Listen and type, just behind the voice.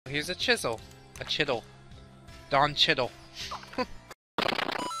here's a chisel. A Cheadle. Don Cheadle.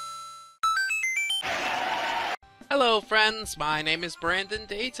 Hello friends, my name is Brandon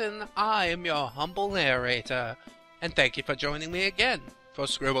Dayton. I am your humble narrator. And thank you for joining me again for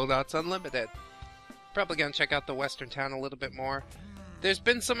Scribblenauts Unlimited. Probably gonna check out the Western Town a little bit more. There's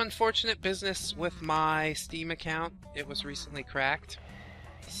been some unfortunate business with my Steam account. It was recently cracked.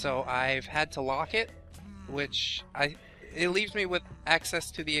 So I've had to lock it, which it leaves me with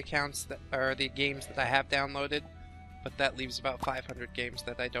access to the accounts that are the games that I have downloaded, but that leaves about 500 games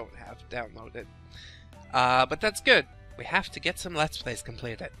that I don't have downloaded. But that's good. We have to get some Let's Plays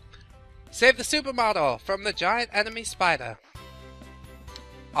completed. Save the supermodel from the giant enemy spider.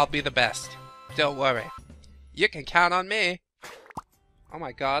 I'll be the best. Don't worry. You can count on me. Oh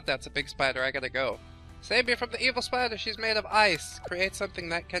my god, that's a big spider. I gotta go. Save me from the evil spider. She's made of ice. Create something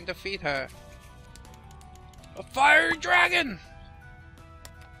that can defeat her. A fiery dragon!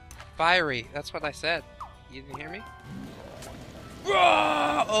 Fiery. That's what I said. You didn't hear me?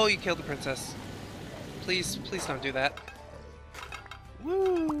 Oh, you killed the princess. Please don't do that.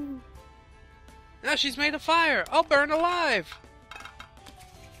 Woo! Now she's made of fire! I'll burn alive!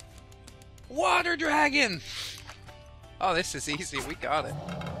 Water dragon! Oh, this is easy. We got it.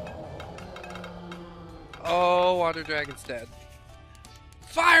 Oh, water dragon's dead.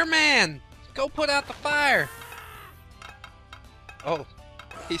 Fireman! Go put out the fire! Oh,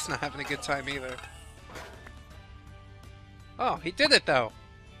 he's not having a good time either. Oh, he did it though!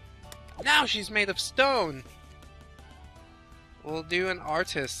 Now she's made of stone! We'll do an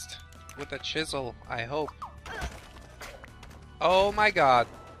artist with a chisel, I hope. Oh my god.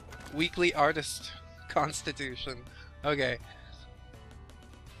 Weekly artist constitution. Okay.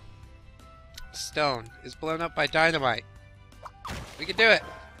 Stone is blown up by dynamite. We can do it!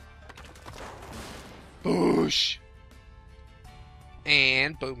 Boosh!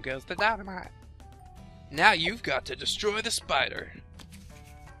 And boom goes the dynamite. Now you've got to destroy the spider.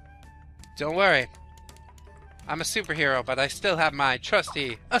 Don't worry. I'm a superhero, but I still have my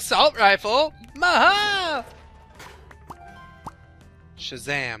trusty assault rifle! Maha!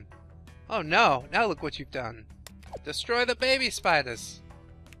 Shazam. Oh no, now look what you've done. Destroy the baby spiders.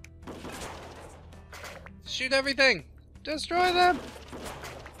 Shoot everything! Destroy them!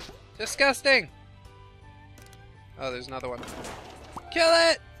 Disgusting! Oh, there's another one. Kill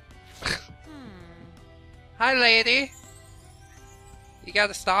it! Hi, lady. You got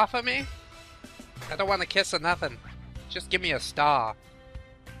a star for me? I don't want a kiss or nothing. Just give me a star.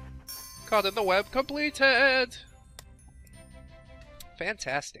 Caught in the web completed!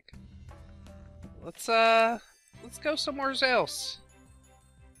 Fantastic. Let's go somewhere else.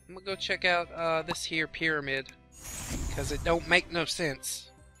 I'm gonna go check out this here pyramid, cause it don't make no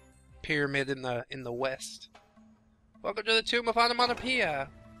sense. Pyramid in the west. Welcome to the Tomb of Onomatopoeia.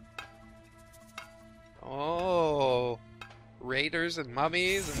 Oh, raiders and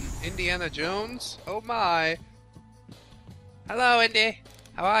mummies and Indiana Jones. Oh my! Hello, Indy.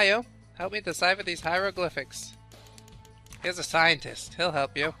 How are you? Help me decipher these hieroglyphics. Here's a scientist. He'll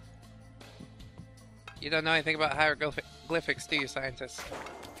help you. You don't know anything about hieroglyphics, do you, scientist?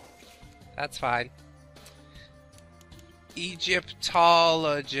 That's fine.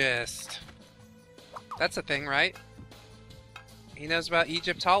 Egyptologist. That's a thing, right? He knows about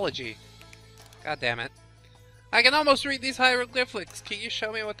Egyptology. God damn it. I can almost read these hieroglyphics. Can you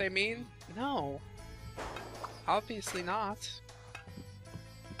show me what they mean? No. Obviously not.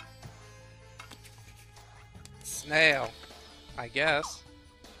 Snail. I guess.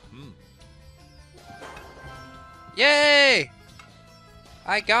 Yay!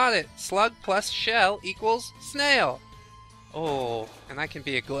 I got it! Slug plus shell equals snail! Oh, and I can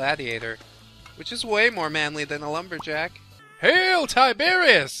be a gladiator, which is way more manly than a lumberjack. Hail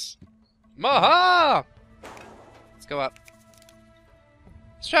Tiberius! Maha! Let's go up.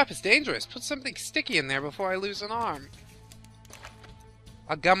 This trap is dangerous. Put something sticky in there before I lose an arm.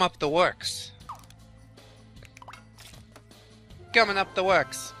 I'll gum up the works. Gumming up the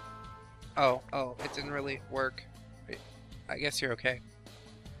works. Oh, it didn't really work. Wait, I guess you're okay.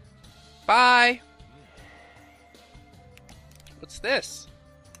 Bye! What's this?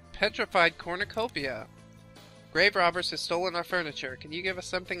 Petrified cornucopia. Grave robbers have stolen our furniture. Can you give us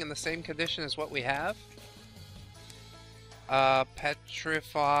something in the same condition as what we have?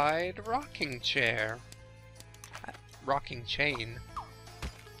 Petrified rocking chair. Rocking chain.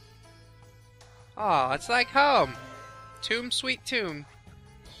 Oh, it's like home! Tomb, sweet tomb.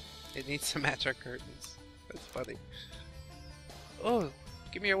 It needs to match our curtains. That's funny. Oh,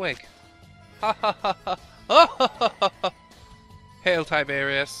 give me your wig. Ha ha ha ha. Oh, ha, ha, ha, ha. Hail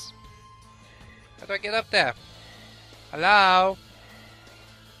Tiberius. How do I get up there? Hello?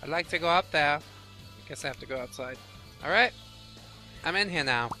 I'd like to go up there. I guess I have to go outside. Alright. I'm in here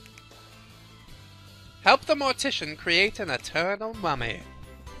now. Help the mortician create an eternal mummy.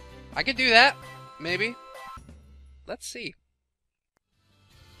 I could do that. Maybe. Let's see.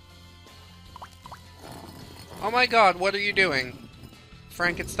 Oh my god, what are you doing?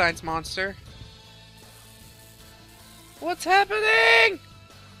 Frankenstein's monster? What's happening?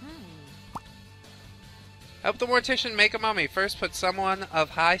 Help the mortician make a mummy. First put someone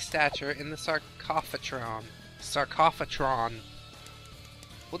of high stature in the sarcophagon. Sarcophagon.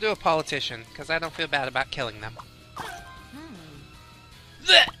 We'll do a politician, because I don't feel bad about killing them.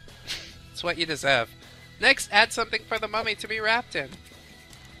 It's what you deserve. Next, add something for the mummy to be wrapped in.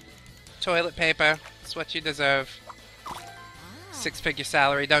 Toilet paper. It's what you deserve. 6-figure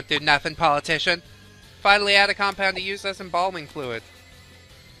salary. Don't do nothing, politician. Finally, add a compound to use as embalming fluid.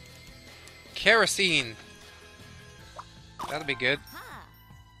 Kerosene. That'll be good.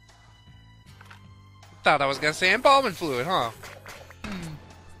 Thought I was gonna say embalming fluid, huh?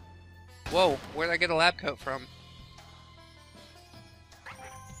 Whoa, where'd I get a lab coat from?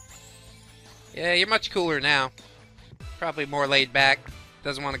 Yeah, you're much cooler now. Probably more laid back.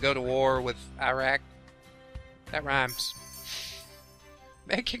 Doesn't want to go to war with Iraq. That rhymes.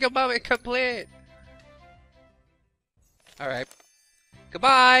 Making a mummy complete! Alright.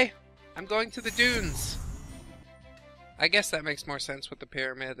 Goodbye! I'm going to the dunes. I guess that makes more sense with the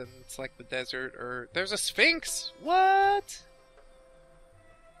pyramid and it's like the desert, or... There's a sphinx! What?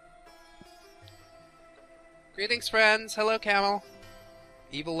 Greetings, friends. Hello, camel.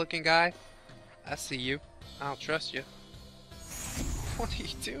 Evil looking guy. I see you. I don't trust you. What are you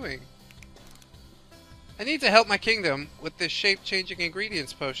doing? I need to help my kingdom with this shape-changing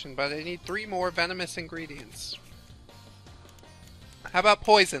ingredients potion, but I need 3 more venomous ingredients. How about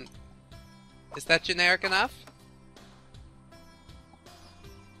poison? Is that generic enough?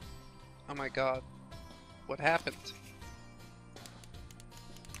 Oh my god. What happened?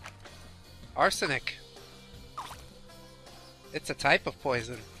 Arsenic. It's a type of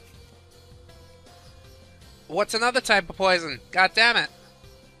poison. What's another type of poison? God damn it.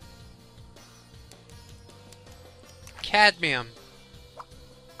 Cadmium.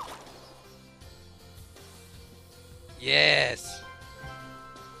 Yes.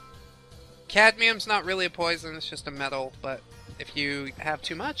 Cadmium's not really a poison, it's just a metal, but if you have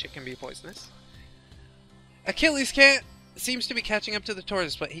too much, it can be poisonous. Achilles seems to be catching up to the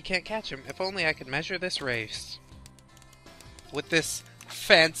tortoise, but he can't catch him. If only I could measure this race. With this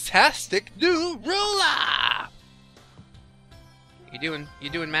fantastic new ruler! You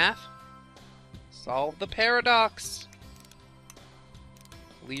doing math? Solve the paradox.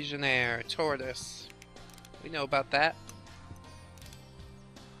 Legionnaire, tortoise. We know about that.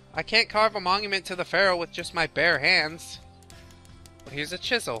 I can't carve a monument to the pharaoh with just my bare hands. Well, here's a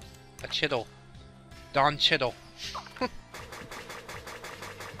chisel. A Cheadle. Don Cheadle.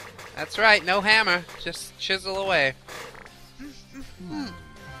 That's right, no hammer. Just chisel away.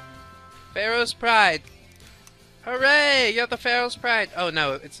 Pharaoh's pride. Hooray! You're the Pharaoh's pride. Oh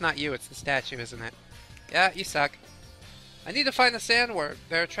no, it's not you, it's the statue, isn't it? Yeah, you suck. I need to find the sandworm.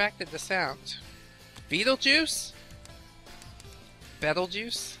 They're attracted to sound. Beetlejuice?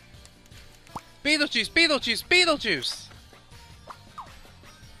 Betelgeuse? Beetlejuice! Beetlejuice! Beetlejuice!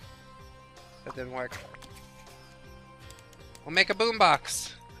 That didn't work. We'll make a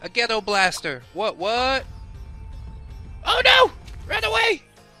boombox. A ghetto blaster. What? Oh no! Run away!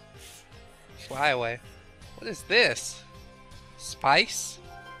 Fly away. What is this? Spice?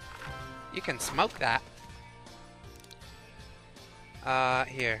 You can smoke that.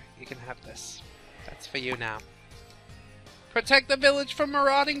 Here. You can have this. That's for you now. Protect the village from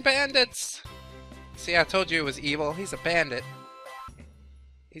marauding bandits! See, I told you it was evil. He's a bandit.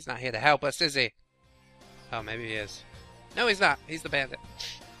 He's not here to help us, is he? Oh, maybe he is. No, he's not. He's the bandit.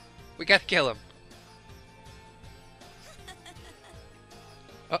 We gotta kill him.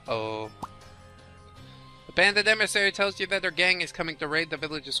 Uh-oh. The bandit emissary tells you that her gang is coming to raid the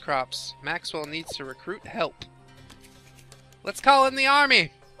village's crops. Maxwell needs to recruit help. Let's call in the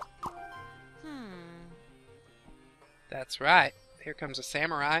army! That's right. Here comes a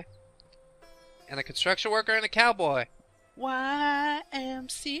samurai. And a construction worker and a cowboy.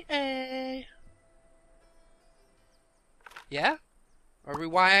 YMCA. Yeah? Are we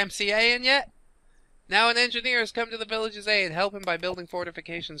YMCAing yet? Now an engineer has come to the village's aid. Help him by building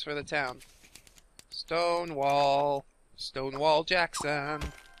fortifications for the town. Stonewall. Stonewall Jackson.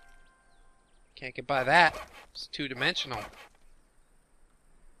 Can't get by that. It's two-dimensional.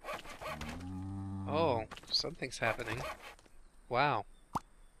 Oh, something's happening. Wow.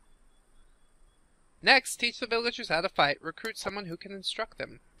 Next, teach the villagers how to fight. Recruit someone who can instruct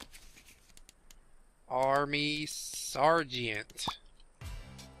them. Army Sergeant.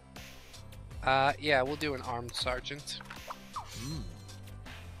 Yeah, we'll do an armed sergeant.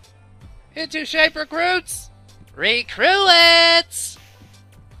 Into shape, recruits! Recruits!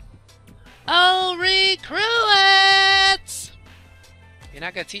 Oh, recruits! You're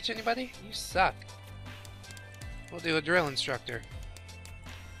not gonna teach anybody? You suck. We'll do a drill instructor.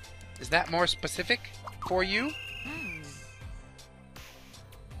 Is that more specific for you?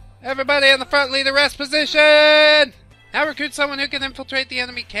 Everybody on the front, lead the rest position! Now recruit someone who can infiltrate the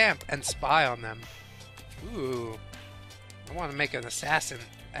enemy camp and spy on them. Ooh. I want to make an assassin.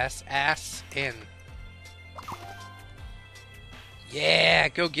 S-ass-in. Yeah,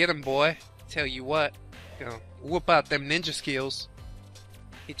 go get him, boy. Tell you what. Gonna whoop out them ninja skills.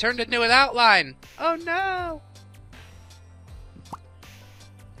 He turned into an outline. Oh no!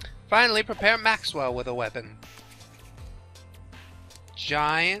 Finally, prepare Maxwell with a weapon.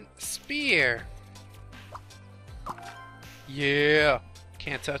 Giant spear. Yeah.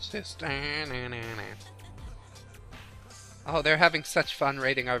 Can't touch this. Oh, they're having such fun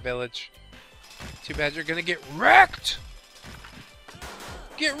raiding our village. Too bad you're gonna get wrecked!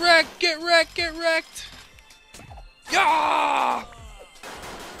 Get wrecked! Get wrecked! Get wrecked! Yeah!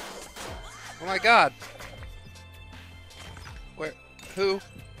 Oh my god. Where? Who?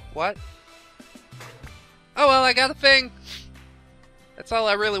 What? Oh well, I got a thing! That's all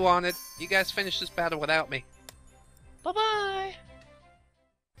I really wanted. You guys finish this battle without me. Bye-bye!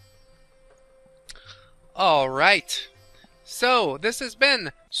 Alright. So, this has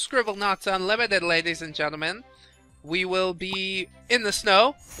been Scribblenauts Unlimited, ladies and gentlemen. We will be in the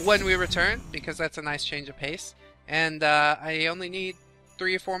snow when we return, because that's a nice change of pace. And I only need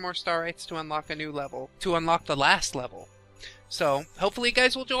 3 or 4 more star rates to unlock a new level, to unlock the last level. So, hopefully you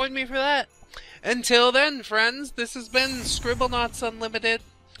guys will join me for that. Until then, friends, this has been Scribblenauts Unlimited.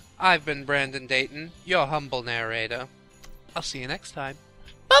 I've been Brandon Dayton, your humble narrator. I'll see you next time.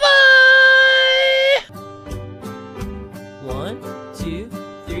 Bye-bye! 1, 2,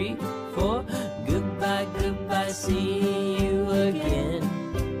 3, 4. Goodbye, goodbye, see you again.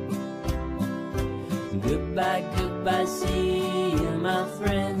 Goodbye, goodbye, see you, my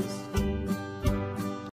friends.